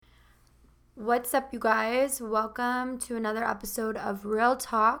What's up, you guys? Welcome to another episode of Real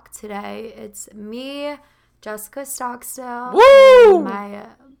Talk. Today, it's me, Jessica Stockstill. Woo! My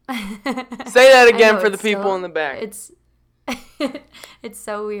Say that again know, for the it's people still, in the back. It's it's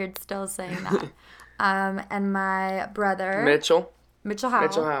so weird still saying that. And my brother Mitchell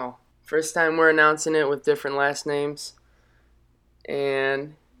Howell. Howell. First time we're announcing it with different last names,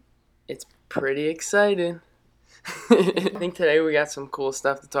 and it's pretty exciting. I think today we got some cool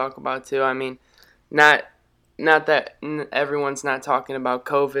stuff to talk about too. I mean, not that everyone's not talking about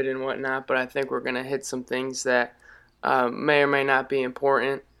COVID and whatnot, but I think we're gonna hit some things that may or may not be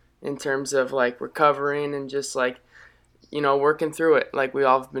important in terms of like recovering and just like working through it like we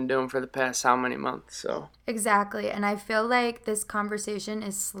all have been doing for the past how many months. So Exactly. And I feel like this conversation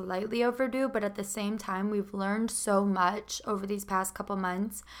is slightly overdue, but at the same time, we've learned so much over these past couple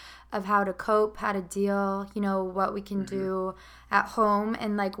months of how to cope, how to deal, what we can do at home,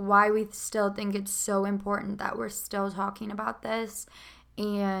 and like why we still think it's so important that we're still talking about this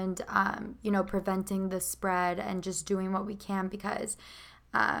and, preventing the spread and just doing what we can because,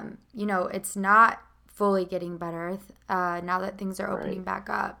 it's not fully getting better now that things are opening back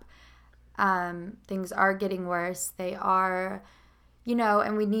up. Things are getting worse. They are,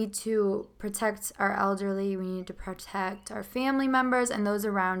 and we need to protect our elderly. We need to protect our family members and those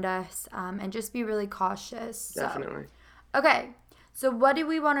around us, and just be really cautious. Definitely. Okay. So what do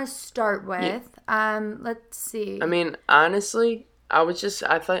we want to start with? Let's see. I mean, honestly, I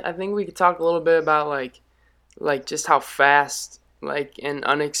think we could talk a little bit about like just how fast and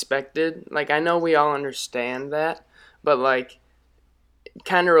unexpected. Like I know we all understand that, but like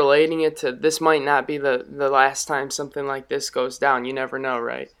kind of relating it to this might not be the last time something like this goes down. You never know,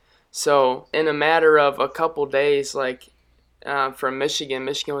 right? So in a matter of a couple days, from Michigan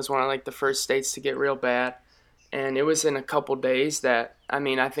was one of like the first states to get real bad. And it was in a couple days that, I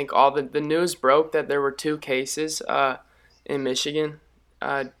mean, I think all the news broke that there were 2 cases in Michigan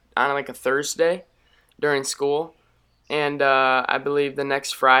on like a Thursday during school. And I believe the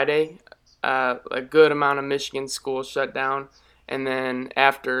next Friday, a good amount of Michigan schools shut down. And then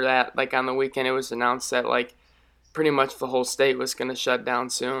after that, like on the weekend, it was announced that like pretty much the whole state was going to shut down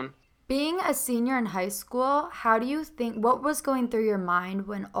soon. Being a senior in high school, how do you think, what was going through your mind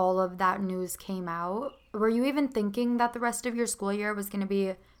when all of that news came out? Were you even thinking that the rest of your school year was going to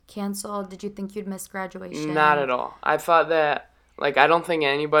be canceled? Did you think you'd miss graduation? Not at all. I thought that, I don't think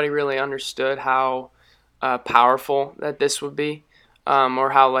anybody really understood how powerful that this would be,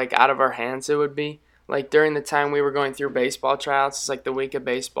 or how, out of our hands it would be. Like, during the time we were going through baseball tryouts, it's like the week of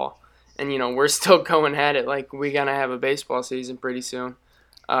baseball. And, we're still going at it. Like, we're going to have a baseball season pretty soon.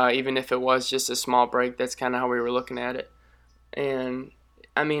 Even if it was just a small break, that's kind of how we were looking at it. And,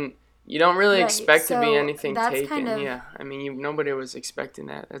 I mean, you don't really expect to be anything taken. Yeah, I mean, nobody was expecting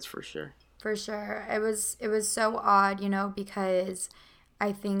that. That's for sure. For sure. It was so odd, because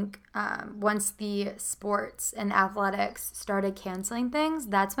I think once the sports and athletics started canceling things,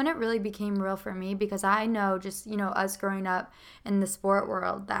 that's when it really became real for me because I know just, us growing up in the sport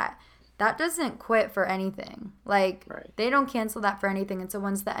world that doesn't quit for anything. Like, right. They don't cancel that for anything. And so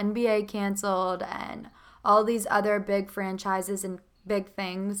once the NBA canceled and all these other big franchises and big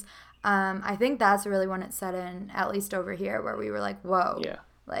things, I think that's really when it set in, at least over here, where we were like, whoa. Yeah.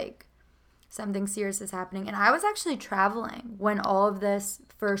 Like, something serious is happening. And I was actually traveling when all of this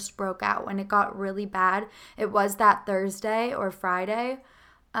first broke out, when it got really bad. It was that Thursday or Friday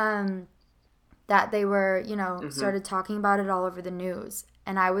that they were, started talking about it all over the news.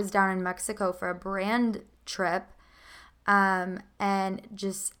 And I was down in Mexico for a brand trip, and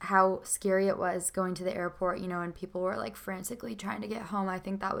just how scary it was going to the airport, and people were like frantically trying to get home. I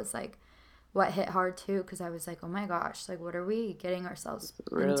think that was like what hit hard too, because I was like, oh my gosh, like what are we getting ourselves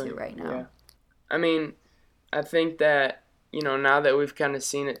into right now? Yeah. I mean, I think that, now that we've kind of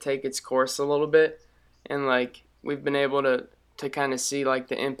seen it take its course a little bit and like we've been able to kind of see like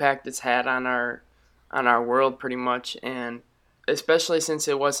the impact it's had on our world pretty much, and especially since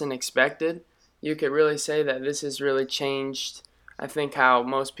it wasn't expected, you could really say that this has really changed, I think, how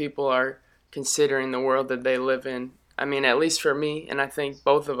most people are considering the world that they live in. I mean, at least for me, and I think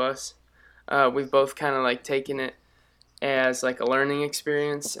both of us, we've both kind of like taken it as like a learning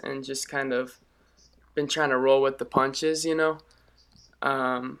experience and just kind of been trying to roll with the punches, and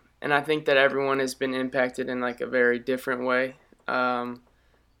I think that everyone has been impacted in like a very different way,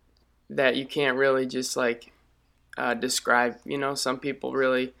 that you can't really just like describe. Some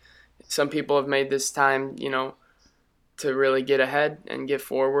people have made this time, to really get ahead and get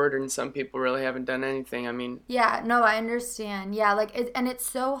forward, and some people really haven't done anything. I mean, yeah, no, I understand. Yeah, like and it's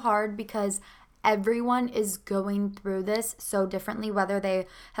so hard because everyone is going through this so differently, whether they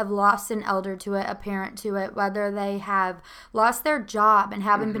have lost an elder to it, a parent to it, whether they have lost their job and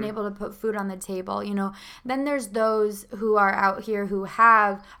haven't been able to put food on the table, Then there's those who are out here who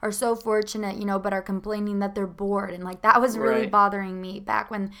are so fortunate, but are complaining that they're bored. And like, that was really bothering me back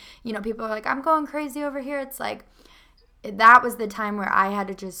when, people are like, I'm going crazy over here. It's like, that was the time where I had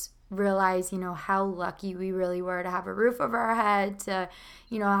to just realize, how lucky we really were to have a roof over our head, to,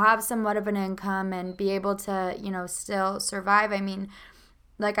 have somewhat of an income and be able to, still survive. I mean,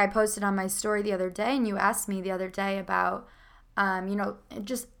 like I posted on my story the other day, and you asked me the other day about,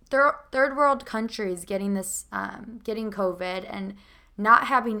 just third world countries getting COVID and not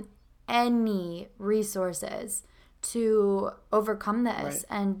having any resources to overcome this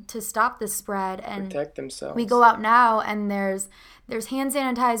and to stop the spread and protect themselves. We go out now and there's hand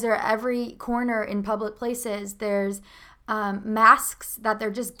sanitizer every corner in public places. There's masks that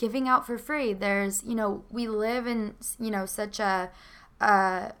they're just giving out for free. There's, we live in, such a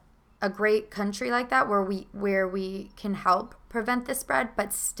great country like that where we can help prevent the spread,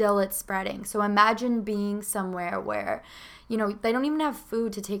 but still it's spreading. So imagine being somewhere where, they don't even have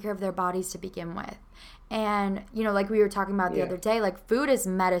food to take care of their bodies to begin with. And, like we were talking about the other day, like food is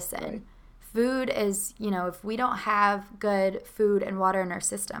medicine. Right. Food is, if we don't have good food and water in our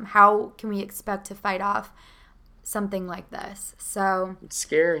system, how can we expect to fight off something like this? So it's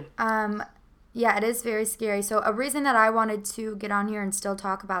scary. Yeah, it is very scary. So a reason that I wanted to get on here and still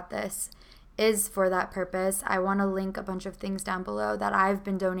talk about this is for that purpose. I want to link a bunch of things down below that I've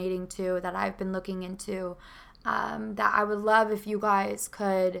been donating to, that I've been looking into, that I would love if you guys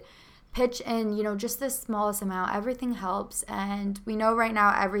could pitch in, just the smallest amount. Everything helps. And we know right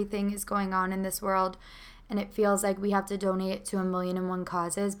now everything is going on in this world, and it feels like we have to donate to 1,000,001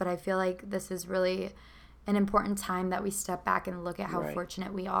 causes. But I feel like this is really an important time that we step back and look at how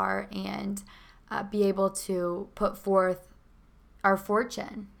fortunate we are and be able to put forth our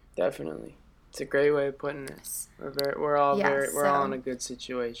fortune. Definitely. It's a great way of putting it. We're all in a good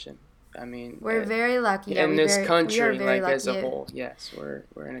situation. I mean, we're very lucky in this country, like as a whole. Yes, we're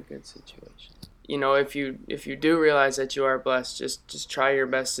in a good situation. If you do realize that you are blessed, just try your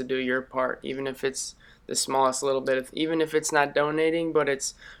best to do your part, even if it's the smallest little bit. Even if it's not donating, but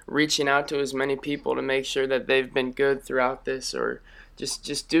it's reaching out to as many people to make sure that they've been good throughout this, or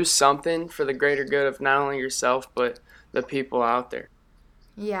just do something for the greater good of not only yourself but the people out there.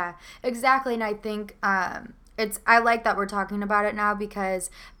 Yeah, exactly. And I think I like that we're talking about it now,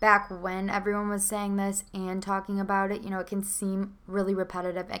 because back when everyone was saying this and talking about it, it can seem really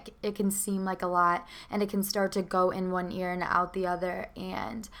repetitive. It can seem like a lot, and it can start to go in one ear and out the other.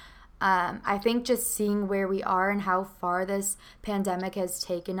 And I think just seeing where we are and how far this pandemic has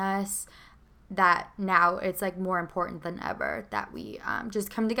taken us, that now it's like more important than ever that we just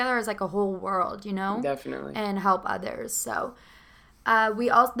come together as like a whole world, Definitely. And help others. So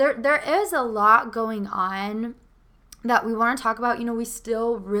there is a lot going on that we want to talk about. We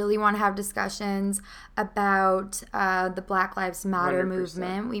still really want to have discussions about the Black Lives Matter 100%.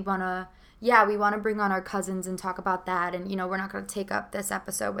 Movement. We want to bring on our cousins and talk about that. And, we're not going to take up this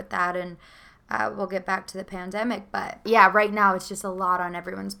episode with that, and we'll get back to the pandemic. But yeah, right now it's just a lot on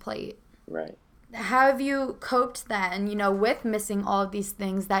everyone's plate. Right. How have you coped then, with missing all of these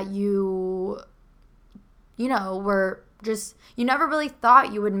things that you were just, you never really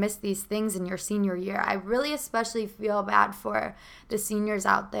thought you would miss these things in your senior year? I really especially feel bad for the seniors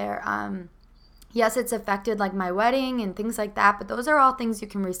out there. Yes, it's affected like my wedding and things like that, but those are all things you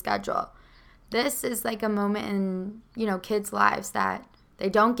can reschedule. This is like a moment in, kids' lives that they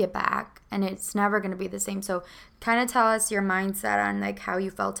don't get back, and it's never going to be the same. So kind of tell us your mindset on like how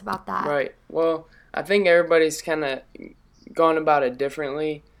you felt about that. Right. Well, I think everybody's kind of gone about it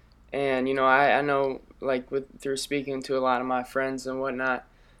differently. And, I know, like, through speaking to a lot of my friends and whatnot,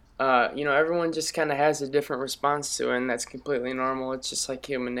 everyone just kind of has a different response to it, and that's completely normal. It's just like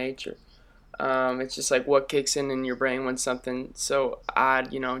human nature. It's just like what kicks in your brain when something so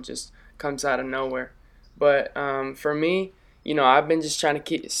odd, just comes out of nowhere. But for me, I've been just trying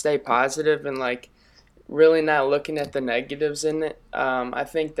to stay positive and, like, really not looking at the negatives in it. I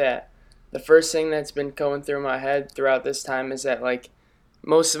think that the first thing that's been going through my head throughout this time is that, like,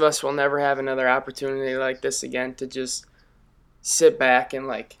 most of us will never have another opportunity like this again to just sit back and,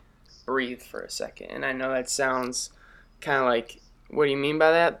 like, breathe for a second. And I know that sounds kind of like, what do you mean by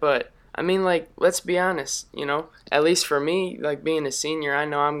that? But, I mean, like, let's be honest, At least for me, like, being a senior, I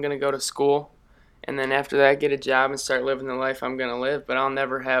know I'm going to go to school, and then after that get a job and start living the life I'm going to live. But I'll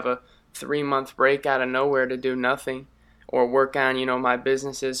never have a 3-month break out of nowhere to do nothing or work on, my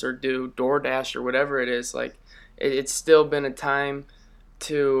businesses or do DoorDash or whatever it is. Like, it's still been a time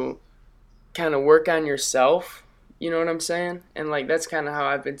to kind of work on yourself. You know what I'm saying? And like that's kind of how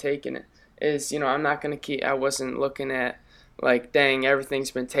I've been taking it. Is, I'm not gonna keep. I wasn't looking at like, dang,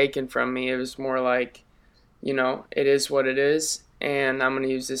 everything's been taken from me. It was more like, it is what it is, and I'm gonna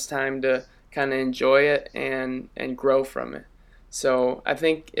use this time to kind of enjoy it and grow from it. So I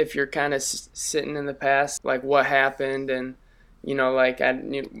think if you're kind of sitting in the past, like what happened, and like I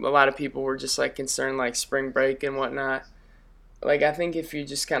knew a lot of people were just like concerned, like spring break and whatnot. Like I think if you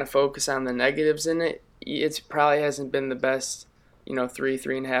just kind of focus on the negatives in it, it probably hasn't been the best,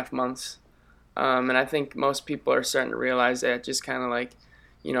 3.5 months. And I think most people are starting to realize that, just kind of like,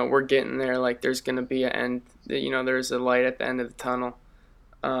 we're getting there. Like there's going to be an end, there's a light at the end of the tunnel.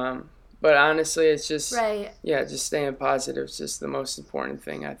 But honestly, it's just, right. Yeah, just staying positive is just the most important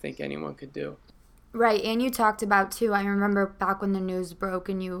thing I think anyone could do. Right, and you talked about, too, I remember back when the news broke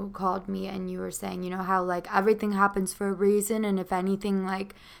and you called me and you were saying, how, like, everything happens for a reason, and if anything,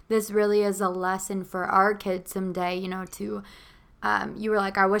 like, this really is a lesson for our kids someday, to, you were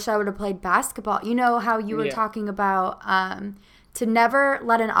like, I wish I would have played basketball. You know how you were talking about to never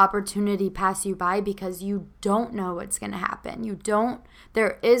let an opportunity pass you by, because you don't know what's going to happen.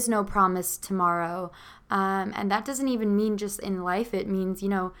 There is no promise tomorrow, and that doesn't even mean just in life. It means,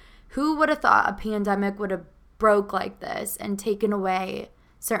 who would have thought a pandemic would have broke like this and taken away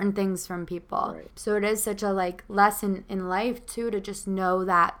certain things from people? Right. So it is such a like lesson in life too, to just know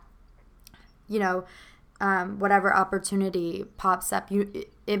that, whatever opportunity pops up,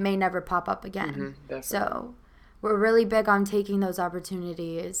 it may never pop up again. Mm-hmm, so we're really big on taking those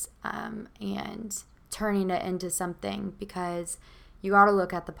opportunities and turning it into something, because you got to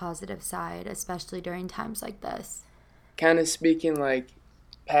look at the positive side, especially during times like this. Kind of speaking like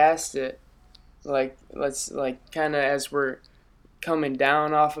past it, like let's like kind of as we're coming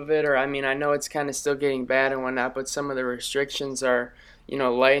down off of it, or I mean I know it's kind of still getting bad and whatnot, but some of the restrictions are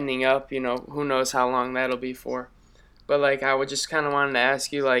lightening up. Who knows how long that'll be for. But like I would just kind of wanted to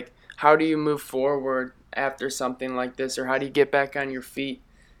ask you, like, how do you move forward after something like this, or how do you get back on your feet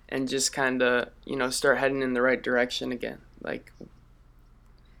and just kind of start heading in the right direction again? Like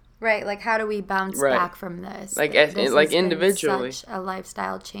right, like how do we bounce back from this? Like this like individually, such a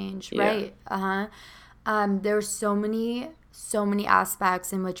lifestyle change, right? There's so many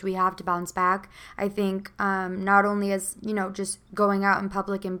aspects in which we have to bounce back. I think not only as just going out in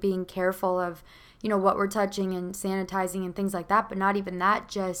public and being careful of what we're touching and sanitizing and things like that, but not even that,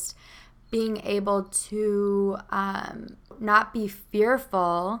 just being able to not be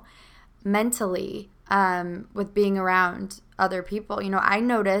fearful mentally with being around other people. I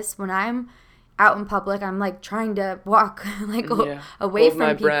notice when I'm out in public, I'm like trying to walk like away Hold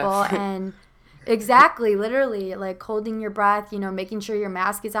from people and exactly, literally like holding your breath, making sure your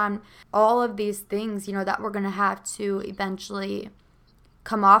mask is on, all of these things, that we're going to have to eventually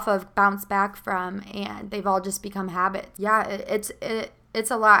come off of, bounce back from, and they've all just become habits. Yeah, it's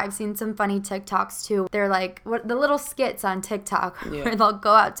a lot. I've seen some funny TikToks too. They're like the little skits on TikTok where they'll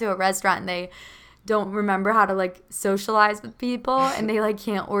go out to a restaurant and they don't remember how to like socialize with people, and they like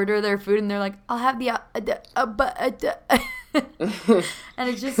can't order their food, and they're like, I'll have the and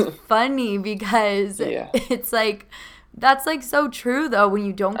it's just funny because it's like, that's like so true though when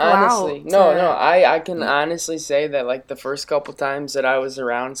you don't go honestly, out. I can honestly say that like the first couple times that I was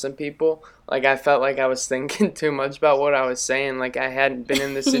around some people, like I felt like I was thinking too much about what I was saying. Like I hadn't been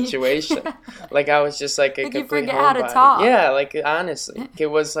in the situation. Like I was just like a like complete you forget homebody. how to talk. Yeah, like honestly, it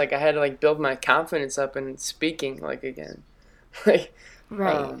was like I had to like build my confidence up in speaking like again. Like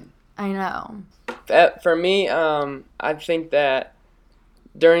right. I know. That for me, I think that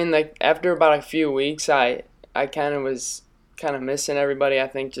during like after about a few weeks, I kind of was kind of missing everybody. I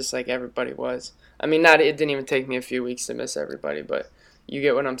think just like everybody was. I mean, it didn't even take me a few weeks to miss everybody, but you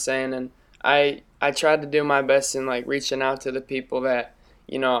get what I'm saying. And I tried to do my best in like reaching out to the people that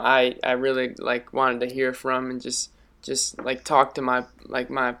I really like wanted to hear from, and just like talk to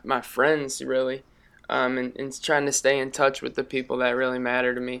my friends really, and trying to stay in touch with the people that really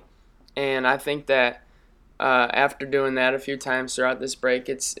matter to me. And I think that after doing that a few times throughout this break,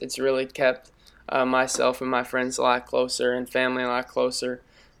 it's really kept myself and my friends a lot closer, and family a lot closer.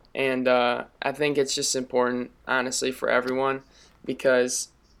 And I think it's just important, honestly, for everyone, because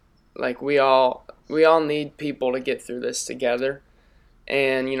like we all need people to get through this together.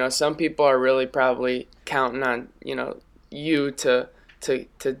 And some people are really probably counting on you to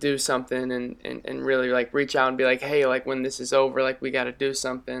do something and really like reach out and be like, hey, like when this is over, like we got to do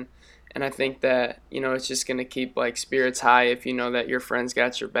something. And I think that it's just gonna keep like spirits high if you know that your friends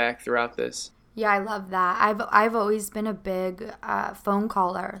got your back throughout this. Yeah, I love that. I've always been a big phone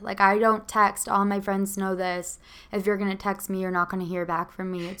caller. Like, I don't text. All my friends know this. If you're gonna text me, you're not gonna hear back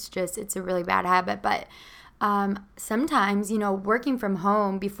from me. It's a really bad habit. But sometimes, working from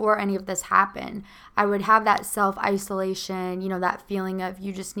home before any of this happened, I would have that self isolation. That feeling of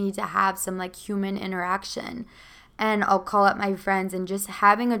you just need to have some like human interaction, and I'll call up my friends and just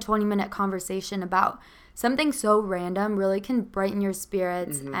having a 20-minute conversation about something so random really can brighten your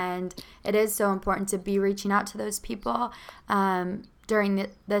spirits. Mm-hmm. And it is so important to be reaching out to those people during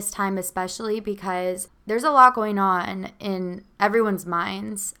this time, especially because there's a lot going on in everyone's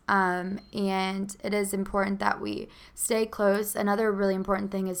minds. And it is important that we stay close. Another really important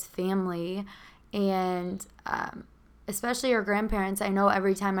thing is family, and especially our grandparents. I know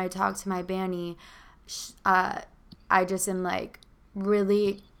every time I talk to my Banny, I just am like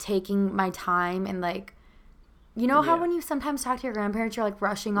really taking my time and like, how when you sometimes talk to your grandparents, you're like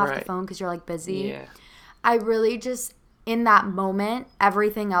rushing off the phone because you're like busy. Yeah. I really just, in that moment,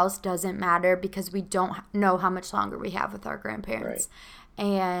 everything else doesn't matter because we don't know how much longer we have with our grandparents. Right.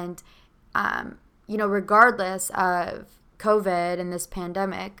 And, regardless of COVID and this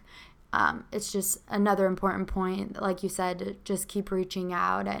pandemic, it's just another important point, like you said, to just keep reaching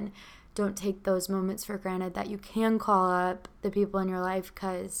out and don't take those moments for granted that you can call up the people in your life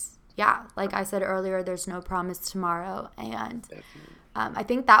because, yeah, like I said earlier, there's no promise tomorrow. And I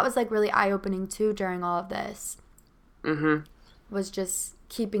think that was like really eye-opening too during all of this. Mm-hmm. Was just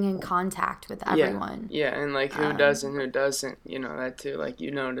keeping in contact with everyone. Yeah, and like who doesn't, that too. Like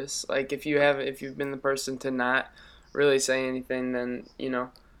you notice, like if you've been the person to not really say anything, then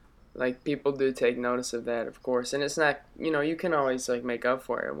like people do take notice of that, of course. And it's not, you can always like make up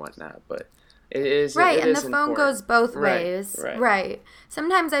for it and whatnot, but it is right. It and is the phone important. Goes both ways. Right.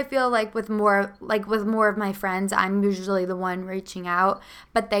 Sometimes I feel like with more of my friends, I'm usually the one reaching out,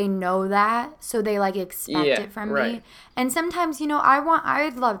 but they know that, so they like expect it from me. And sometimes,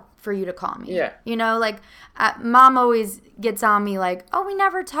 I'd love for you to call me. Yeah. Like Mom always gets on me like, oh, we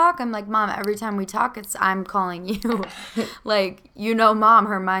never talk. I'm like, Mom, every time we talk, I'm calling you. Like, Mom,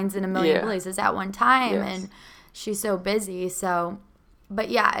 her mind's in a million places at one time, and she's so busy. So, but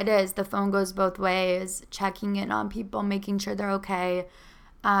yeah, it is. The phone goes both ways, checking in on people, making sure they're okay,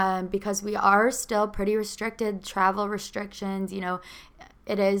 because we are still pretty restricted, travel restrictions,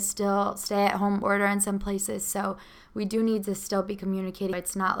 it is still stay-at-home order in some places, so we do need to still be communicating.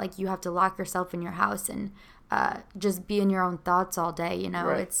 It's not like you have to lock yourself in your house and just be in your own thoughts all day,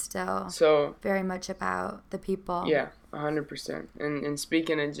 Right. It's still so very much about the people. Yeah, 100%. And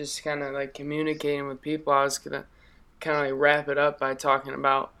speaking and just kind of like communicating with people, I was going to kind of like wrap it up by talking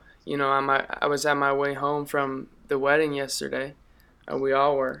about, I was at my way home from the wedding yesterday. We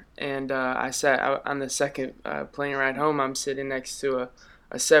all were. And I sat out on the second plane ride home. I'm sitting next to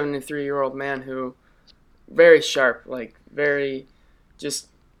a 73-year-old man who very sharp, like very just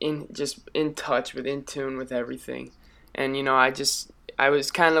in touch with, in tune with everything. And I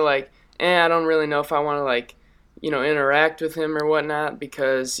was kind of like, I don't really know if I want to like, interact with him or whatnot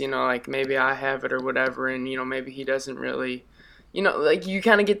because, like maybe I have it or whatever, and maybe he doesn't really, like you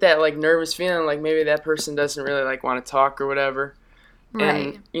kind of get that like nervous feeling like maybe that person doesn't really like want to talk or whatever.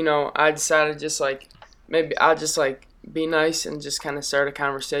 Right. And I decided just like maybe I'll just like be nice and just kind of start a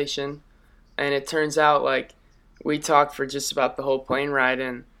conversation. And it turns out like we talked for just about the whole plane ride,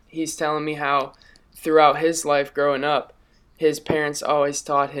 and he's telling me how throughout his life growing up, his parents always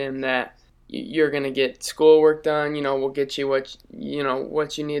taught him that you're going to get schoolwork done, we'll get you what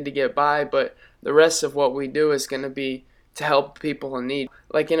you need to get by, but the rest of what we do is going to be to help people in need.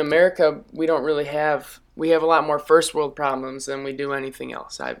 Like in America, we have a lot more first world problems than we do anything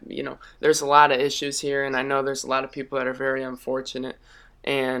else. There's a lot of issues here, and I know there's a lot of people that are very unfortunate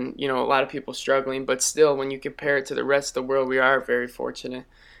and, a lot of people struggling, but still when you compare it to the rest of the world, we are very fortunate.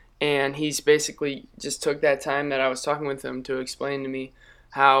 And he's basically just took that time that I was talking with him to explain to me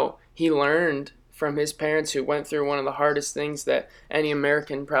how he learned from his parents who went through one of the hardest things that any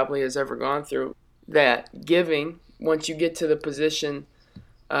American probably has ever gone through, that giving, once you get to the position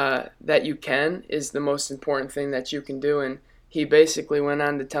that you can, is the most important thing that you can do. And he basically went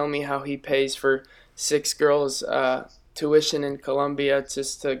on to tell me how he pays for 6 girls' tuition in Colombia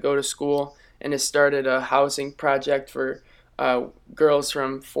just to go to school, and has started a housing project for girls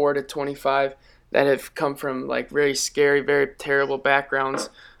from 4 to 25 that have come from like very scary, very terrible backgrounds,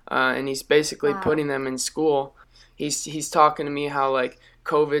 and he's basically putting them in school. He's talking to me how like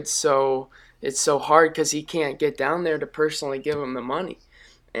COVID's it's so hard because he can't get down there to personally give them the money.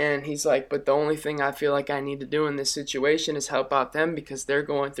 And he's like, but the only thing I feel like I need to do in this situation is help out them because they're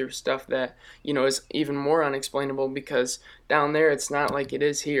going through stuff that, is even more unexplainable because down there it's not like it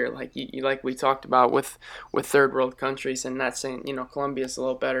is here. Like like we talked about with third world countries, and not saying, Colombia's a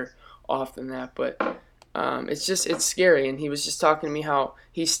little better off than that, but it's scary. And he was just talking to me how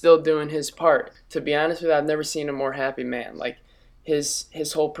he's still doing his part. To be honest with you, I've never seen a more happy man. Like his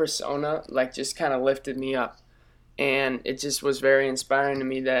whole persona, like, just kind of lifted me up. And it just was very inspiring to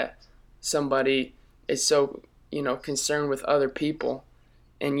me that somebody is so, concerned with other people,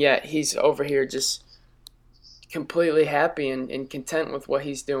 and yet he's over here just completely happy and content with what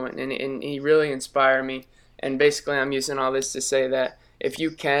he's doing. And he really inspired me. And basically I'm using all this to say that if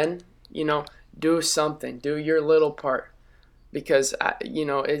you can, do something, do your little part, because,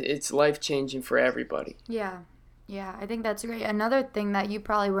 it's life-changing for everybody. Yeah. Yeah, I think that's great. Another thing that you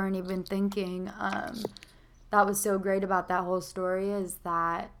probably weren't even thinking, that was so great about that whole story is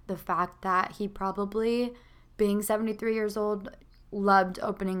that the fact that he probably, being 73 years old, loved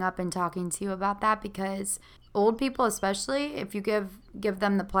opening up and talking to you about that, because old people, especially, if you give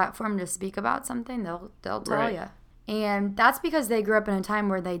them the platform to speak about something, they'll tell Right. you. And that's because they grew up in a time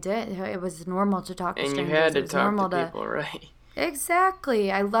where they did. It was normal to talk to And you strangers. had to It was talk normal to people, right?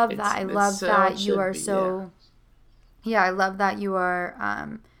 Exactly. I love that. I love so that it you should are be, so... Yeah, I love that you are,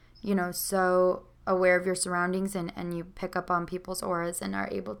 so aware of your surroundings, and you pick up on people's auras and are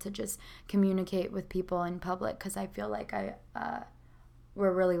able to just communicate with people in public, because I feel like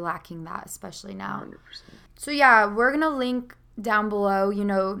we're really lacking that, especially now. 100%. So yeah, we're going to link down below,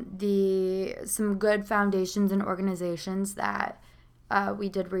 some good foundations and organizations that we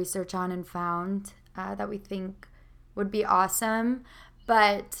did research on and found that we think would be awesome.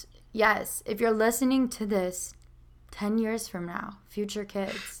 But yes, if you're listening to this 10 years from now, future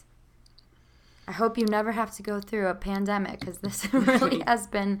kids, I hope you never have to go through a pandemic, because this really has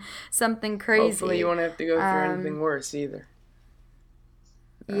been something crazy. Hopefully you won't have to go through anything worse either.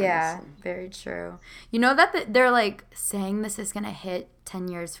 Yeah, Honestly. very true. You know that they're like saying this is going to hit 10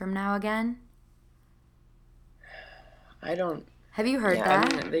 years from now again? I don't. Have you heard Yeah,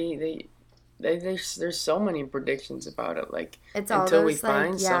 that? I mean, there's so many predictions about it. Like, It's all until we those,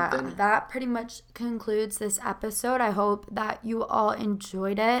 find something. that pretty much concludes this episode. I hope that you all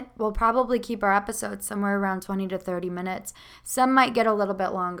enjoyed it. We'll probably keep our episodes somewhere around 20 to 30 minutes. Some might get a little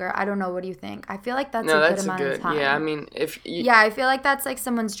bit longer. I don't know. What do you think? I feel like that's a good amount of time. Yeah, I mean, if you, Yeah, I feel like that's like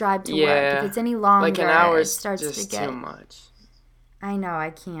someone's drive to work. If it's any longer, like an hour it is starts just to get too much. I know, I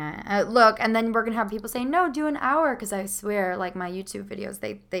can't. Look, and then we're going to have people say, no, do an hour, because I swear, like, my YouTube videos,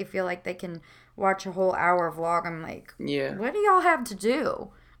 they feel like they can watch a whole hour vlog. I'm like, Yeah. what do y'all have to do?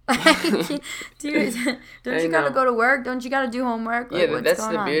 Dude, don't you got to go to work? Don't you got to do homework? Like, Yeah, what's that's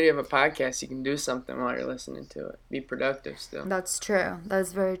going the on? beauty of a podcast. You can do something while you're listening to it. Be productive still. That's true.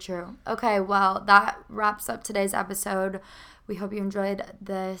 That's very true. Okay, well, that wraps up today's episode. We hope you enjoyed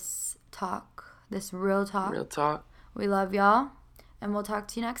this talk, this real talk. Real talk. We love y'all, and we'll talk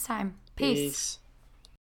to you next time. Peace.